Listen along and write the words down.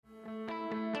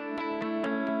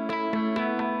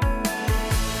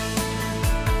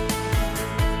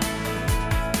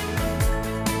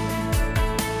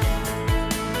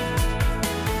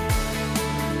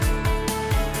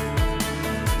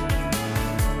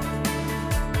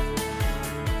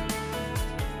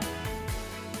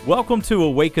Welcome to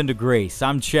Awaken to Grace.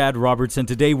 I'm Chad Roberts, and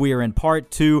today we are in part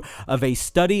 2 of a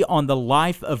study on the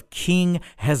life of King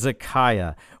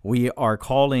Hezekiah. We are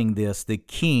calling this the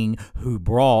king who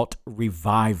brought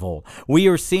revival. We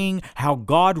are seeing how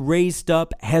God raised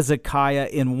up Hezekiah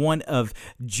in one of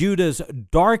Judah's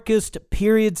darkest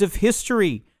periods of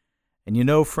history. And you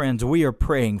know, friends, we are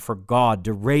praying for God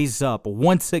to raise up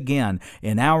once again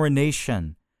in our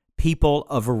nation people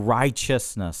of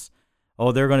righteousness.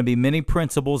 Oh, there are going to be many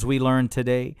principles we learn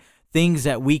today, things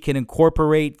that we can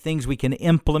incorporate, things we can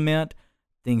implement,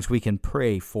 things we can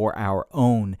pray for our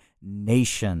own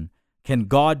nation. Can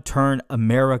God turn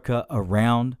America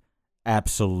around?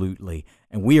 Absolutely.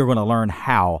 And we are going to learn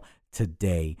how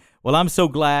today. Well, I'm so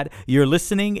glad you're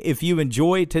listening. If you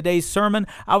enjoyed today's sermon,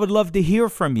 I would love to hear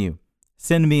from you.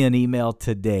 Send me an email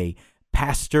today.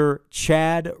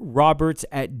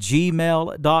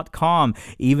 PastorChadRoberts@gmail.com.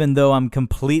 Even though I'm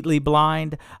completely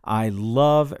blind, I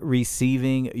love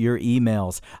receiving your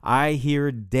emails. I hear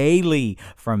daily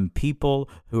from people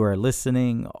who are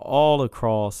listening all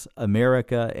across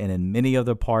America and in many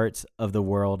other parts of the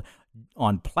world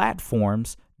on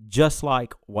platforms just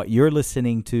like what you're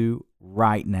listening to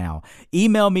right now.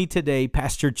 Email me today,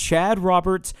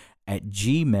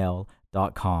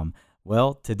 PastorChadRoberts@gmail.com.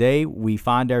 Well, today we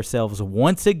find ourselves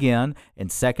once again in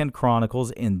 2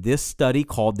 Chronicles in this study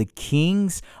called The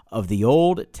Kings of the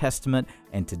Old Testament,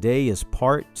 and today is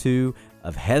part 2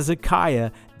 of Hezekiah,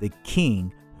 the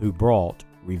king who brought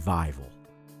revival.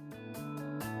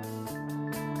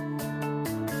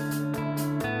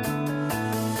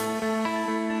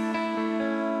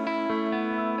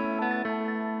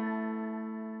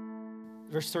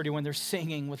 Verse 31, they're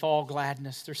singing with all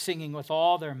gladness. They're singing with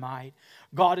all their might.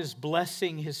 God is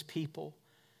blessing His people.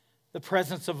 The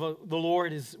presence of the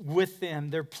Lord is with them.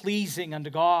 They're pleasing unto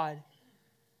God.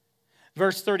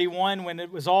 Verse 31, when it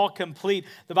was all complete,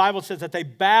 the Bible says that they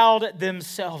bowed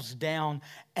themselves down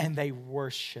and they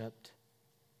worshiped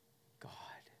God.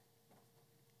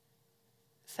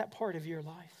 Is that part of your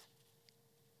life?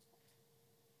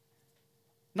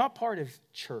 Not part of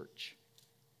church.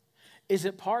 Is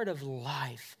it part of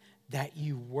life that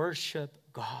you worship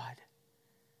God?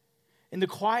 In the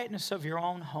quietness of your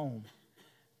own home,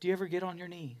 do you ever get on your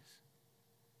knees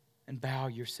and bow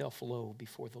yourself low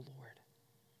before the Lord?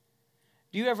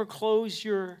 Do you ever close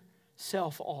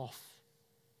yourself off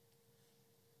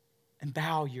and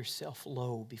bow yourself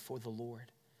low before the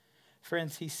Lord?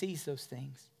 Friends, He sees those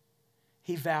things.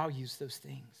 He values those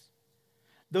things.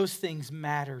 Those things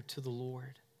matter to the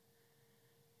Lord.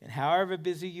 And however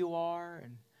busy you are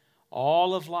and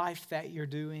all of life that you're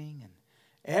doing and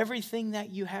everything that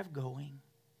you have going,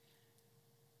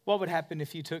 what would happen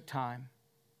if you took time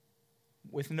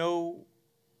with no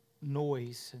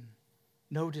noise and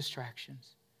no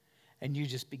distractions and you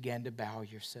just began to bow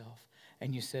yourself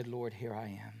and you said, Lord, here I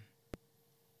am.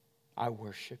 I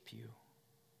worship you.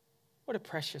 What a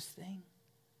precious thing.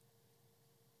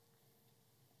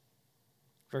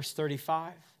 Verse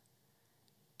 35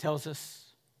 tells us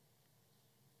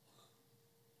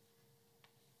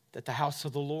that the house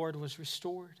of the Lord was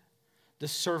restored. The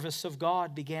service of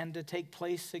God began to take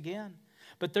place again.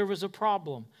 But there was a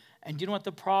problem. And you know what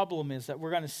the problem is that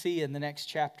we're going to see in the next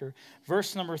chapter?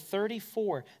 Verse number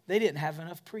 34, they didn't have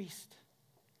enough priests.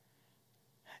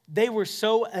 They were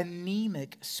so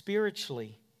anemic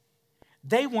spiritually.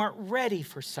 They weren't ready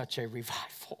for such a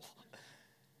revival.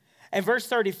 And verse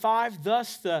 35,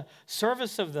 thus the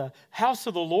service of the house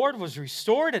of the Lord was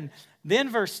restored. And then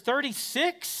verse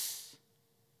 36,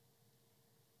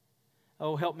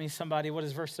 oh, help me, somebody. What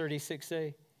does verse 36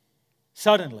 say?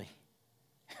 Suddenly.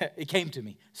 It came to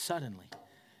me. Suddenly.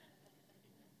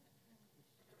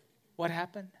 What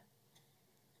happened?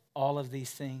 All of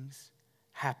these things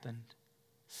happened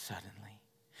suddenly.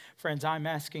 Friends, I'm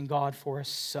asking God for a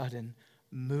sudden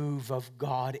move of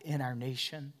God in our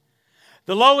nation.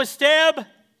 The lowest ebb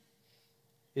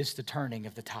is the turning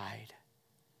of the tide.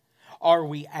 Are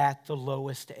we at the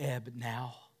lowest ebb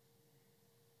now?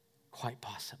 Quite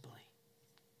possibly.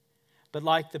 But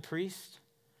like the priest,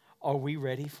 are we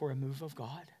ready for a move of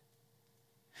God?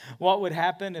 What would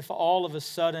happen if all of a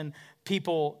sudden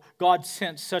God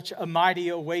sent such a mighty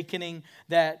awakening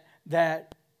that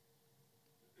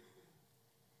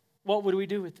what would we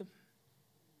do with them?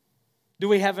 Do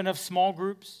we have enough small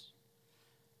groups?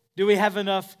 Do we have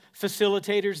enough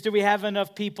facilitators? Do we have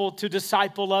enough people to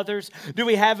disciple others? Do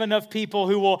we have enough people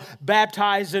who will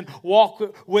baptize and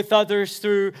walk with others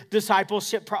through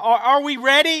discipleship? Are we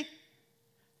ready?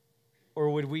 Or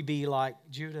would we be like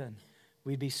Judah and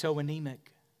we'd be so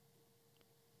anemic?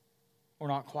 We're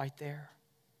not quite there.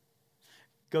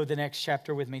 Go to the next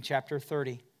chapter with me, chapter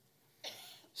 30.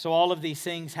 So all of these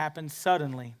things happened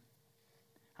suddenly.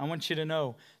 I want you to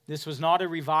know this was not a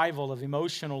revival of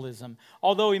emotionalism,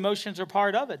 although emotions are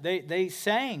part of it. They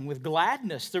sang with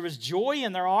gladness. There was joy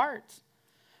in their hearts.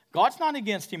 God's not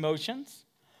against emotions.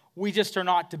 We just are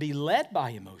not to be led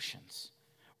by emotions.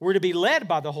 We're to be led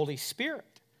by the Holy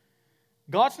Spirit.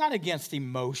 God's not against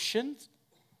emotions.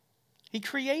 He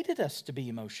created us to be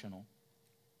emotional.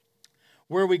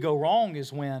 Where we go wrong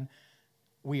is when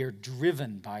we are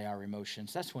driven by our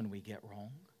emotions. That's when we get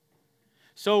wrong.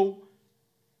 So,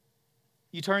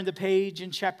 you turn the page in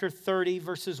chapter 30,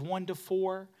 verses 1 to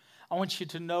 4. I want you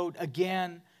to note,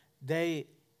 again, they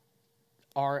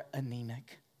are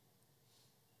anemic.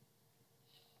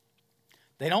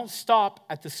 They don't stop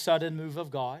at the sudden move of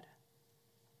God.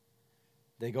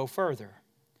 They go further.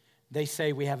 They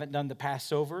say, we haven't done the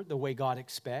Passover the way God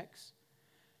expects.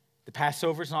 The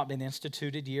Passover's not been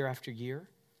instituted year after year.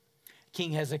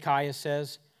 King Hezekiah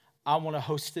says, I want to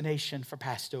host the nation for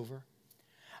Passover.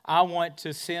 I want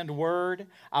to send word,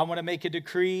 I want to make a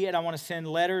decree, and I want to send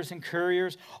letters and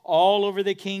couriers all over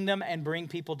the kingdom and bring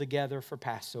people together for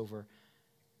Passover.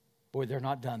 Boy, they're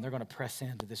not done. They're going to press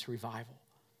into this revival.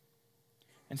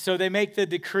 And so they make the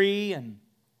decree, and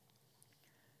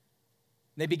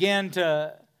they begin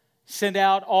to send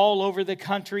out all over the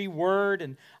country word.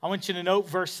 And I want you to note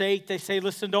verse 8. They say,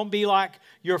 listen, don't be like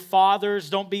your fathers.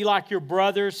 Don't be like your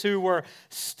brothers who were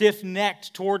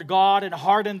stiff-necked toward God and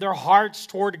hardened their hearts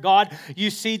toward God. You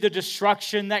see the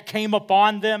destruction that came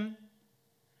upon them.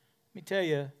 Let me tell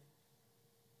you,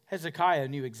 Hezekiah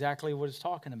knew exactly what he was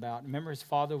talking about. Remember, his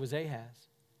father was Ahaz.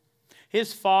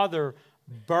 His father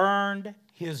burned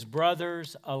his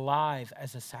brothers alive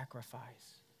as a sacrifice.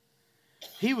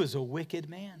 He was a wicked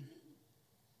man.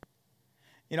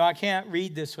 You know, I can't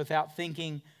read this without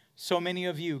thinking so many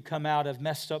of you come out of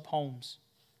messed up homes.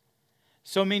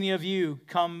 So many of you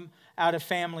come out of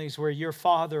families where your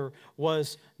father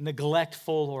was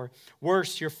neglectful, or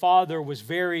worse, your father was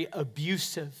very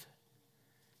abusive.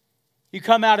 You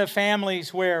come out of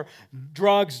families where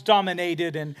drugs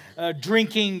dominated and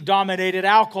drinking dominated,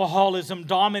 alcoholism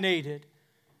dominated,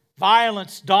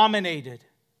 violence dominated.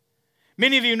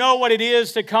 Many of you know what it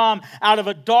is to come out of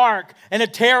a dark and a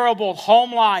terrible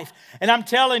home life. And I'm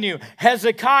telling you,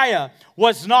 Hezekiah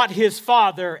was not his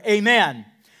father. Amen.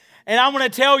 And I want to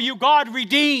tell you, God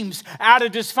redeems out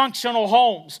of dysfunctional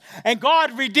homes. And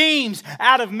God redeems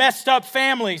out of messed up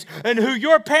families. And who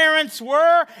your parents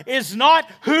were is not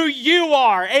who you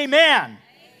are. Amen.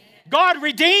 God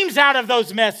redeems out of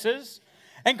those messes.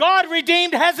 And God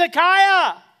redeemed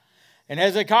Hezekiah. And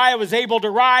Hezekiah was able to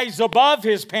rise above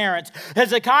his parents.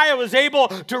 Hezekiah was able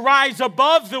to rise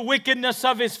above the wickedness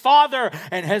of his father.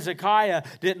 And Hezekiah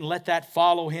didn't let that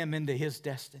follow him into his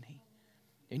destiny.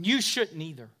 And you shouldn't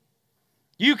either.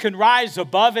 You can rise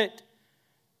above it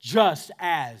just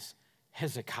as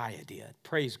Hezekiah did.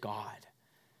 Praise God.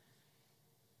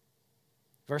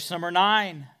 Verse number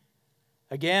 9.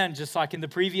 Again, just like in the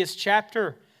previous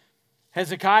chapter,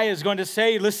 Hezekiah is going to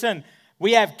say, listen,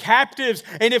 we have captives,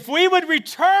 and if we would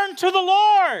return to the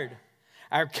Lord,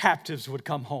 our captives would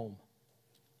come home.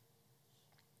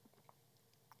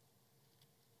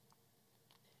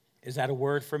 Is that a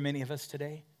word for many of us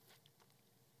today?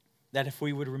 That if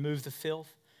we would remove the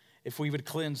filth, if we would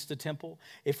cleanse the temple,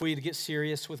 if we would get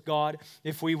serious with God,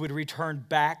 if we would return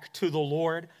back to the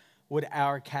Lord, would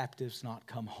our captives not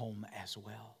come home as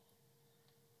well?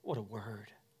 What a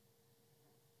word.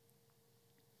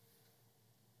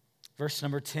 Verse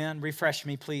number 10, refresh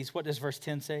me, please. What does verse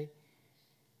 10 say?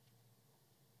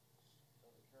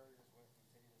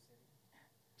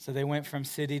 So they went from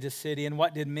city to city. And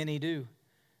what did many do?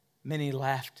 Many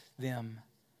laughed them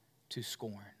to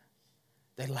scorn.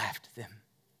 They laughed them.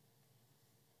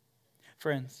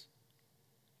 Friends,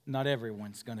 not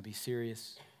everyone's going to be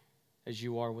serious as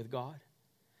you are with God.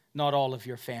 Not all of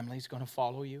your family is going to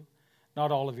follow you.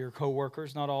 Not all of your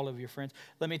coworkers, not all of your friends.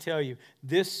 Let me tell you,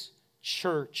 this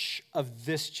church of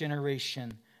this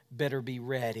generation better be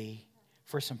ready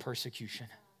for some persecution.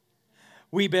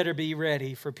 We better be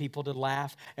ready for people to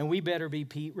laugh, and we better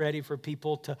be ready for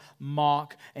people to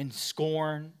mock and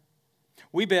scorn.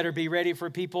 We better be ready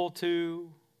for people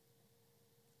to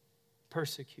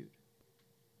persecute.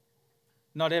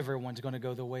 Not everyone's going to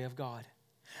go the way of God.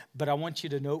 But I want you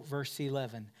to note verse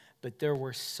 11. But there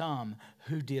were some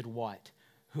who did what?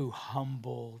 Who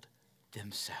humbled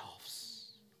themselves.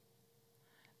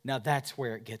 Now that's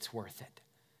where it gets worth it.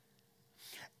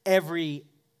 Every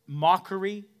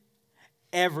mockery,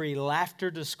 every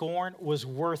laughter to scorn was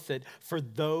worth it for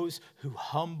those who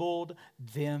humbled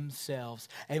themselves.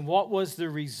 And what was the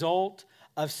result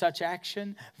of such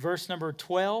action. Verse number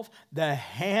 12, the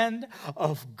hand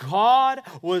of God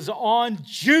was on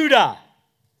Judah.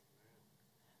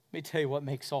 Let me tell you what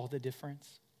makes all the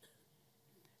difference.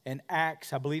 In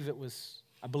Acts, I believe it was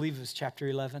chapter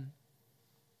 11.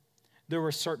 There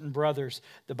were certain brothers.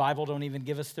 The Bible don't even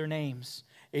give us their names.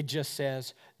 It just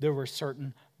says there were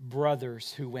certain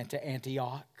brothers who went to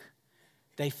Antioch.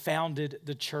 They founded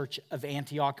the church of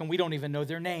Antioch, and we don't even know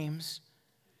their names.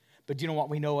 But do you know what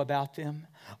we know about them?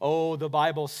 Oh, the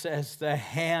Bible says the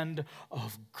hand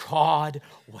of God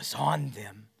was on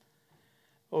them.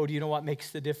 Oh, do you know what makes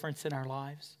the difference in our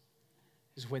lives?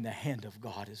 Is when the hand of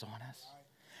God is on us.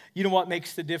 You know what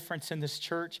makes the difference in this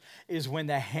church? Is when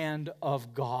the hand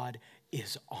of God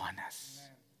is on us.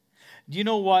 Do you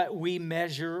know what we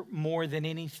measure more than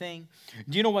anything?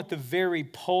 Do you know what the very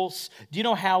pulse, do you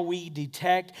know how we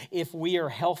detect if we are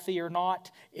healthy or not?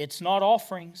 It's not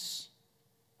offerings.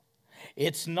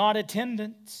 It's not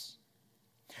attendance.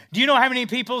 Do you know how many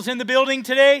people's in the building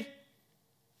today?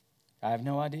 I have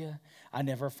no idea. I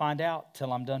never find out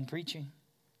till I'm done preaching.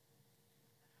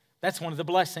 That's one of the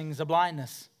blessings of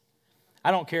blindness.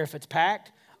 I don't care if it's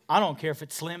packed. I don't care if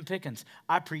it's slim pickings.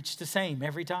 I preach the same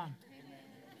every time.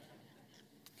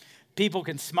 People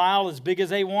can smile as big as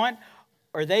they want,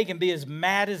 or they can be as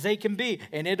mad as they can be,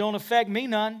 and it don't affect me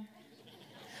none.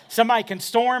 Somebody can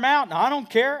storm out, and I don't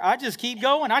care. I just keep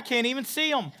going. I can't even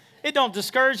see them. It don't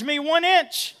discourage me 1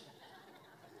 inch.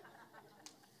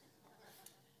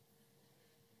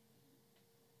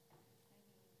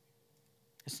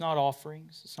 It's not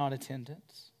offerings. It's not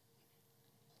attendance.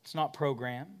 It's not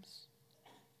programs.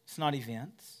 It's not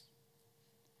events.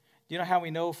 Do you know how we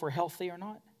know if we're healthy or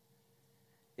not?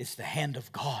 It's the hand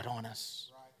of God on us.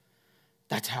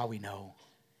 That's how we know.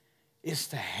 It's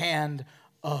the hand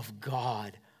of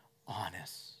God on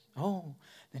us. Oh,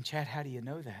 then Chad, how do you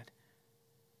know that?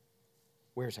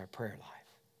 Where's our prayer life?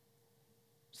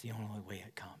 It's the only way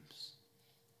it comes.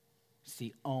 It's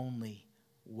the only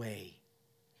way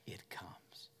it comes.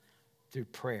 Through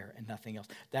prayer and nothing else.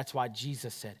 That's why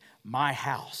Jesus said, my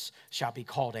house shall be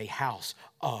called a house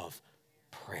of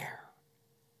prayer.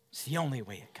 It's the only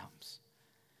way it comes.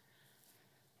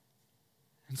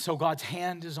 And so God's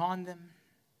hand is on them.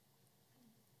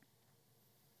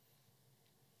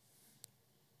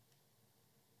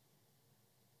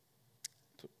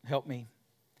 Help me.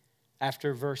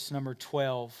 After verse number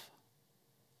 12.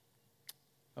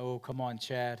 Oh, come on,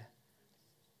 Chad.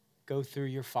 Go through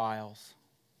your files.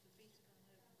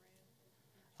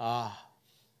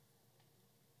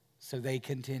 So they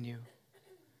continue.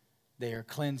 They are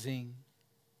cleansing.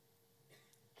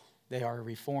 They are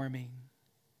reforming.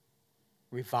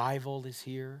 Revival is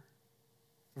here.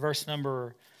 Verse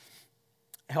number,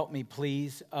 help me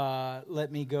please.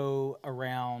 Let me go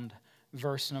around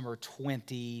verse number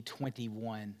 20,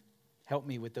 21. Help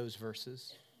me with those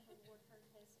verses.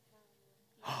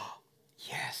 Oh,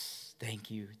 yes.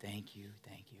 Thank you, thank you,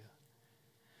 thank you.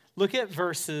 Look at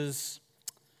verses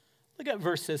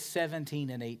 17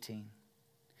 and 18.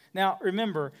 Now,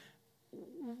 remember,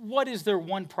 what is their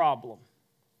one problem?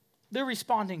 They're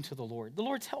responding to the Lord. The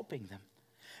Lord's helping them.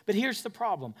 But here's the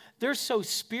problem. They're so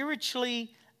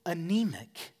spiritually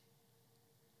anemic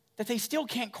that they still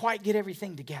can't quite get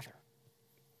everything together.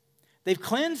 They've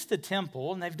cleansed the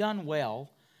temple and they've done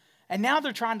well. And now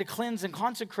they're trying to cleanse and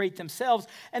consecrate themselves.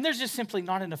 And there's just simply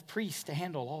not enough priests to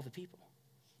handle all the people.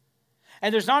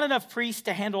 And there's not enough priests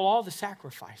to handle all the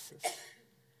sacrifices.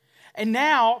 And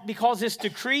now, because this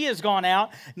decree has gone out,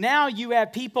 now you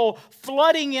have people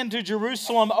flooding into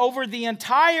Jerusalem over the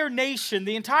entire nation.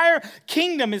 The entire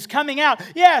kingdom is coming out.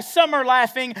 Yeah, some are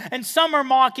laughing and some are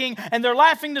mocking and they're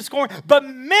laughing to scorn, but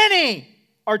many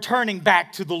are turning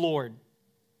back to the Lord.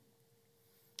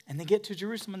 And they get to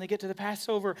Jerusalem and they get to the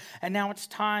Passover, and now it's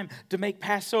time to make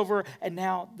Passover, and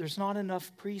now there's not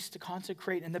enough priests to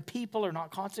consecrate, and the people are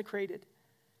not consecrated.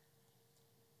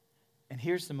 And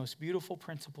here's the most beautiful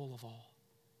principle of all.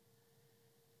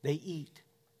 They eat.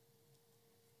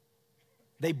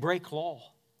 They break law.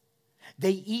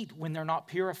 They eat when they're not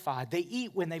purified. They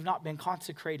eat when they've not been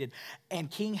consecrated. And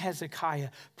King Hezekiah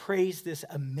prays this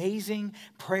amazing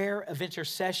prayer of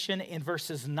intercession in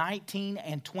verses 19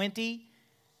 and 20.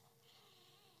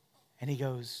 And he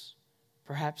goes,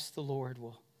 perhaps the Lord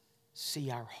will see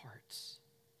our hearts.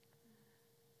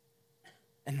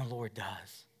 And the Lord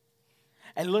does.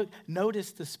 And look,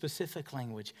 notice the specific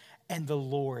language. And the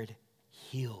Lord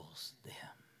heals them.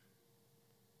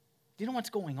 Do you know what's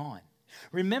going on?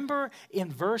 Remember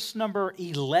in verse number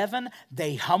 11,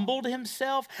 they humbled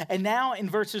himself. And now in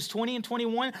verses 20 and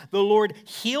 21, the Lord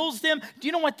heals them. Do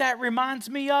you know what that reminds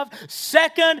me of?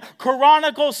 2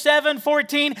 Chronicles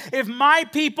 7:14. If my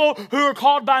people who are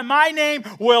called by my name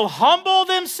will humble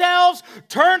themselves,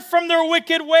 turn from their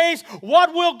wicked ways,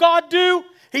 what will God do?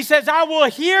 He says, I will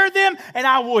hear them and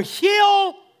I will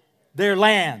heal their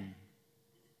land.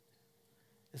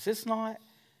 Is this not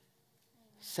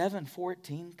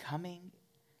 7:14 coming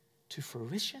to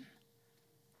fruition?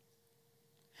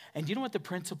 And do you know what the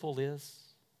principle is?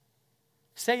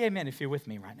 Say amen if you're with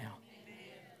me right now.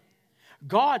 Amen.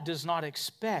 God does not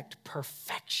expect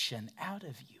perfection out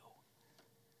of you.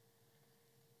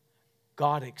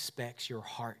 God expects your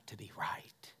heart to be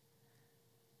right.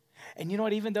 And you know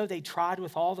what? Even though they tried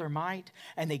with all their might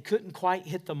and they couldn't quite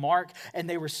hit the mark and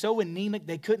they were so anemic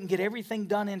they couldn't get everything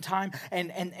done in time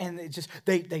and it just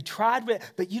they tried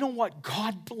with, but you know what?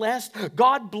 God blessed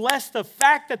the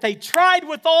fact that they tried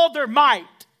with all their might.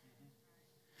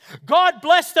 God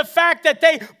blessed the fact that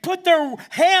they put their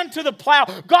hand to the plow.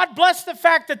 God blessed the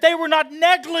fact that they were not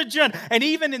negligent. And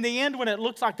even in the end, when it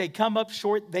looks like they come up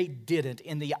short, they didn't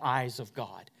in the eyes of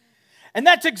God. And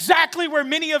that's exactly where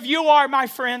many of you are, my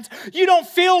friends. You don't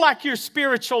feel like you're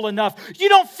spiritual enough. You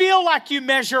don't feel like you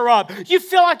measure up. You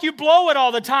feel like you blow it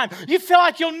all the time. You feel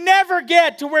like you'll never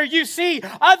get to where you see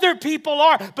other people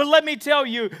are. But let me tell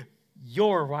you,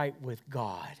 you're right with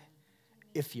God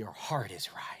if your heart is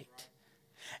right.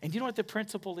 And you know what the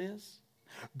principle is?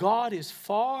 God is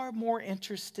far more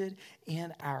interested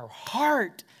in our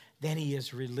heart than He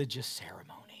is religious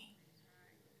ceremony.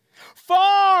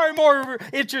 Far more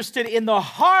interested in the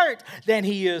heart than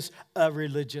He is a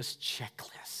religious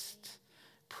checklist.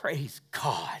 Praise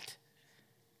God.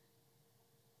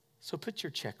 So put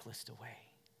your checklist away.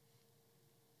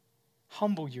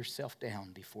 Humble yourself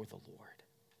down before the Lord.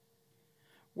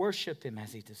 Worship Him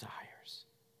as He desires.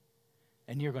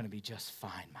 And you're going to be just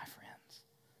fine, my friends,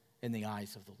 in the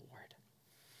eyes of the Lord.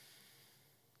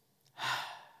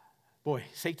 Boy,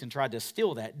 Satan tried to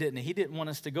steal that, didn't he? He didn't want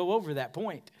us to go over that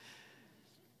point.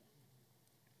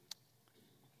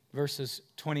 Verses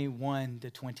 21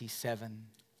 to 27.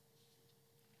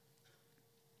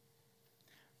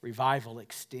 Revival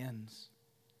extends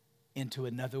into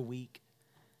another week.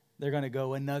 They're going to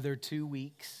go another 2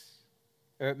 weeks,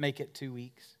 or make it 2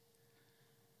 weeks.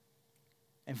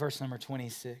 In verse number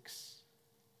 26.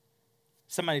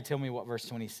 Somebody tell me what verse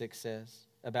 26 says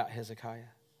about Hezekiah.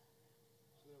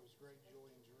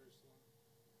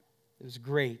 There was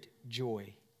great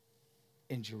joy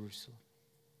in Jerusalem.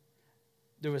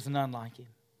 There was none like him,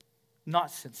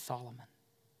 not since Solomon.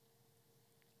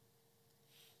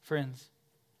 Friends,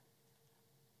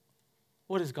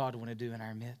 what does God want to do in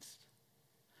our midst?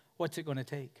 What's it going to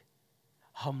take?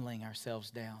 Humbling ourselves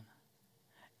down,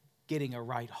 getting a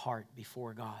right heart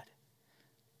before God.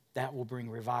 That will bring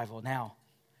revival. Now,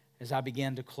 as I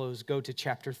begin to close, go to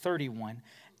chapter 31,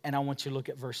 and I want you to look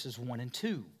at verses 1 and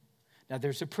 2. Now,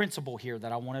 there's a principle here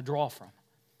that I want to draw from.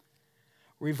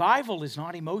 Revival is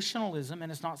not emotionalism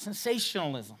and it's not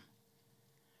sensationalism.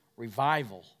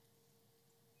 Revival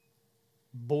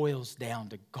boils down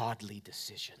to godly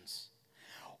decisions.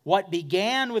 What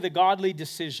began with a godly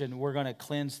decision, we're going to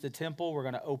cleanse the temple, we're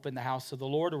going to open the house of the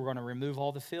Lord, we're going to remove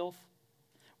all the filth,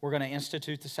 we're going to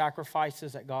institute the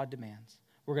sacrifices that God demands.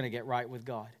 We're going to get right with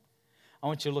God. I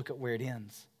want you to look at where it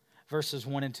ends. Verses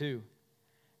 1 and 2.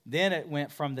 Then it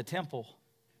went from the temple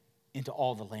into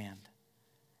all the land.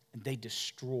 And they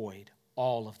destroyed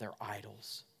all of their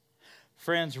idols.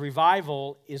 Friends,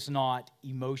 revival is not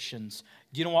emotions.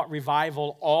 Do you know what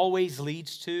revival always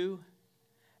leads to?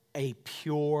 A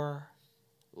pure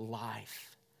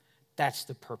life. That's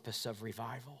the purpose of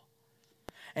revival.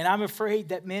 And I'm afraid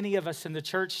that many of us in the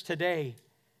church today,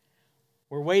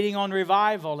 we're waiting on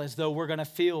revival as though we're going to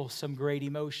feel some great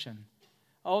emotion.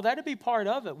 Oh, that'll be part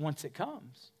of it once it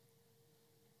comes.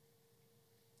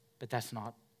 But that's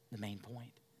not the main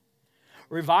point.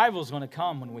 Revival is going to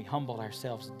come when we humble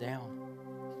ourselves down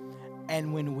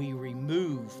and when we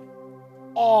remove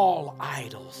all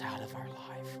idols out of our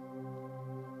life.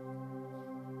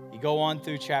 You go on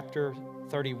through chapter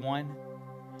 31,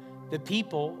 the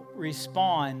people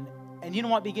respond, and you know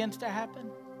what begins to happen?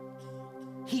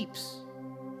 Heaps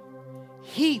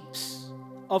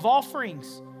of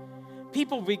offerings.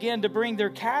 People begin to bring their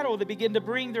cattle, they begin to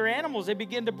bring their animals, they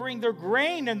begin to bring their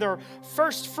grain and their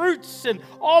first fruits, and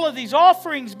all of these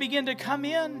offerings begin to come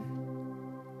in.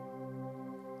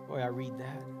 Boy, I read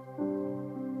that.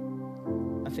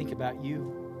 I think about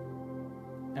you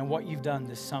and what you've done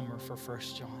this summer for 1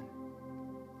 John.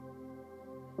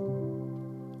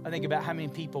 I think about how many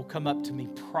people come up to me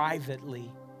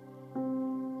privately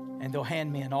and they'll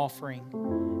hand me an offering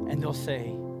and they'll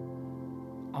say,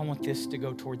 I want this to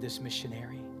go toward this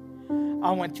missionary.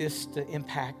 I want this to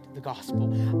impact the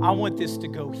gospel. I want this to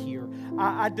go here.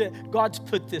 God's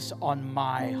put this on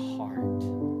my heart.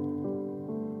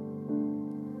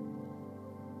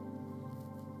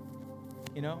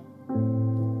 You know,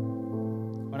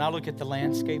 when I look at the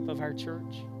landscape of our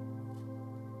church,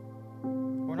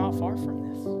 we're not far from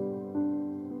this.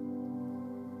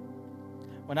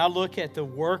 When I look at the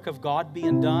work of God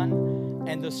being done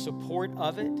and the support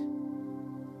of it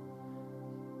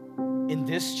in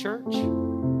this church,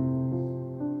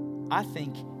 I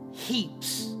think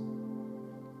heaps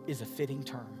is a fitting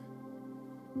term.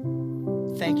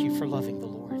 Thank you for loving the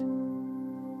Lord.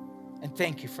 And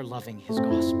thank you for loving His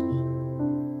gospel.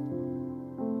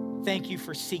 Thank you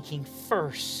for seeking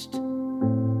first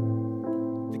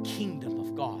the kingdom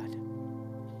of God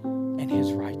and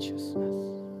His righteousness.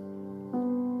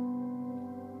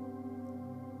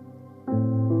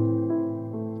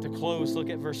 To close,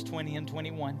 look at verse 20 and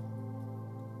 21.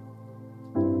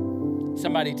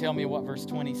 Somebody tell me what verse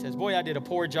 20 says. Boy, I did a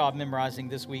poor job memorizing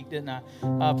this week, didn't I?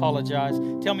 I apologize.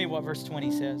 Tell me what verse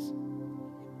 20 says.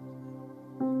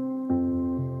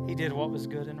 He did what was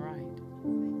good and right.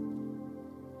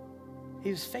 He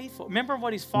was faithful. Remember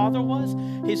what his father was?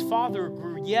 His father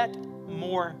grew yet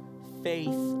more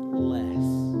faithless.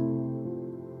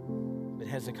 But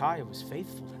Hezekiah was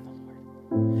faithful in the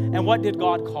Lord. And what did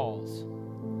God cause?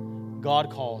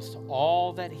 God caused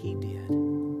all that he did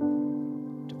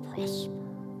to prosper.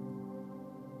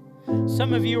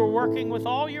 Some of you are working with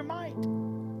all your might.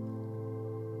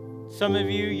 Some of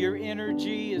you, your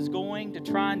energy is going to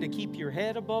trying to keep your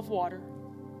head above water.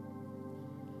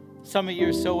 Some of you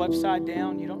are so upside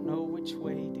down, you don't know which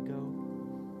way to go.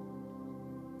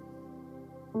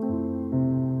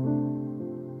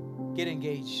 Get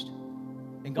engaged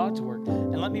in God's work.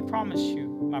 And let me promise you,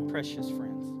 my precious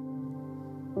friends,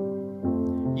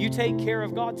 you take care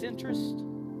of God's interest,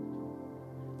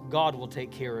 God will take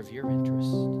care of your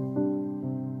interest.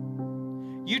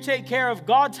 You take care of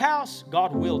God's house,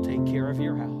 God will take care of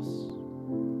your house.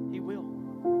 He will.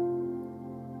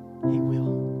 He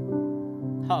will.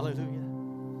 Hallelujah.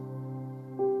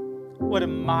 What a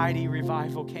mighty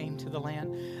revival came to the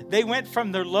land. They went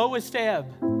from their lowest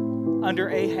ebb under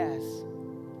Ahaz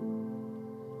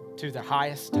to the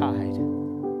highest tide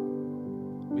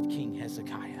with King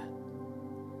Hezekiah.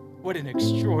 What an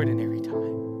extraordinary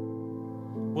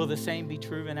time. Will the same be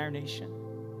true in our nation?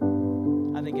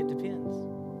 I think it depends.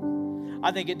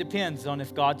 I think it depends on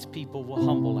if God's people will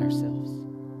humble ourselves.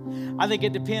 I think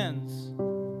it depends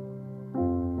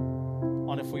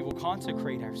on if we will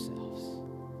consecrate ourselves.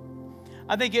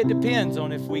 I think it depends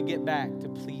on if we get back to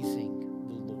pleasing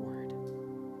the Lord.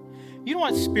 You know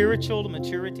what spiritual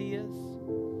maturity is?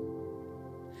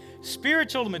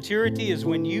 Spiritual maturity is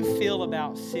when you feel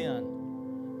about sin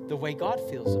the way God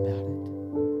feels about it.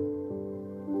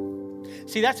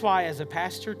 See, that's why as a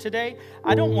pastor today,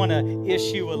 I don't want to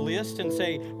issue a list and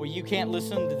say, well, you can't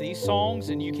listen to these songs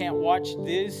and you can't watch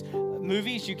these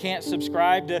movies, you can't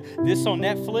subscribe to this on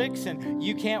Netflix, and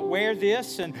you can't wear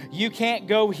this, and you can't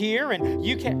go here, and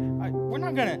you can't. We're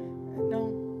not going to,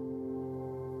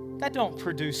 no. That don't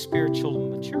produce spiritual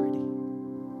maturity.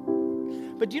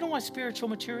 But do you know what spiritual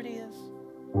maturity is?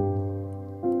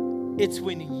 It's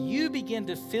when you begin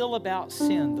to feel about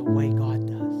sin the way God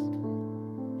does.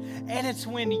 And it's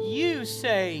when you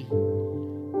say,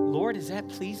 Lord, is that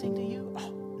pleasing to you?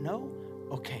 Oh, no?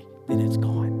 Okay, then it's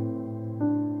gone.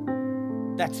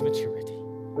 That's maturity.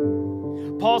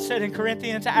 Paul said in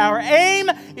Corinthians, our aim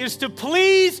is to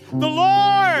please the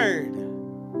Lord.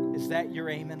 Is that your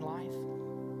aim in life?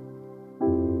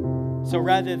 So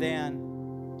rather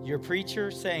than your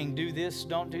preacher saying, do this,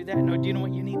 don't do that, no, do you know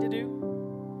what you need to do?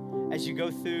 As you go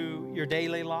through your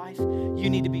daily life, you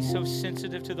need to be so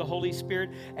sensitive to the Holy Spirit,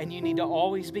 and you need to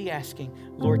always be asking,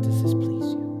 Lord, does this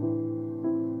please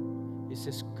you? Is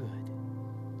this good?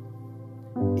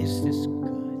 Is this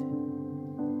good?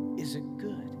 Is it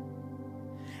good?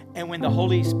 And when the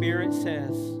Holy Spirit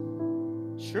says,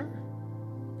 sure,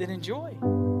 then enjoy.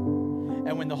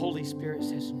 And when the Holy Spirit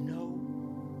says no,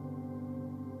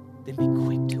 then be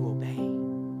quick to obey.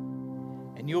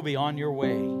 And you'll be on your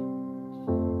way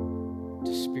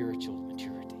to spiritual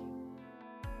maturity.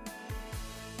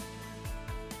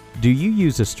 Do you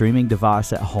use a streaming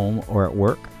device at home or at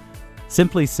work?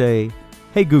 Simply say,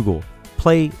 hey Google,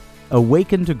 play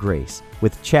Awaken to Grace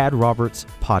with Chad Roberts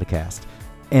podcast,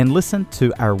 and listen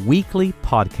to our weekly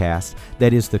podcast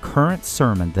that is the current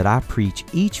sermon that I preach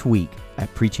each week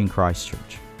at Preaching Christ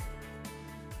Church.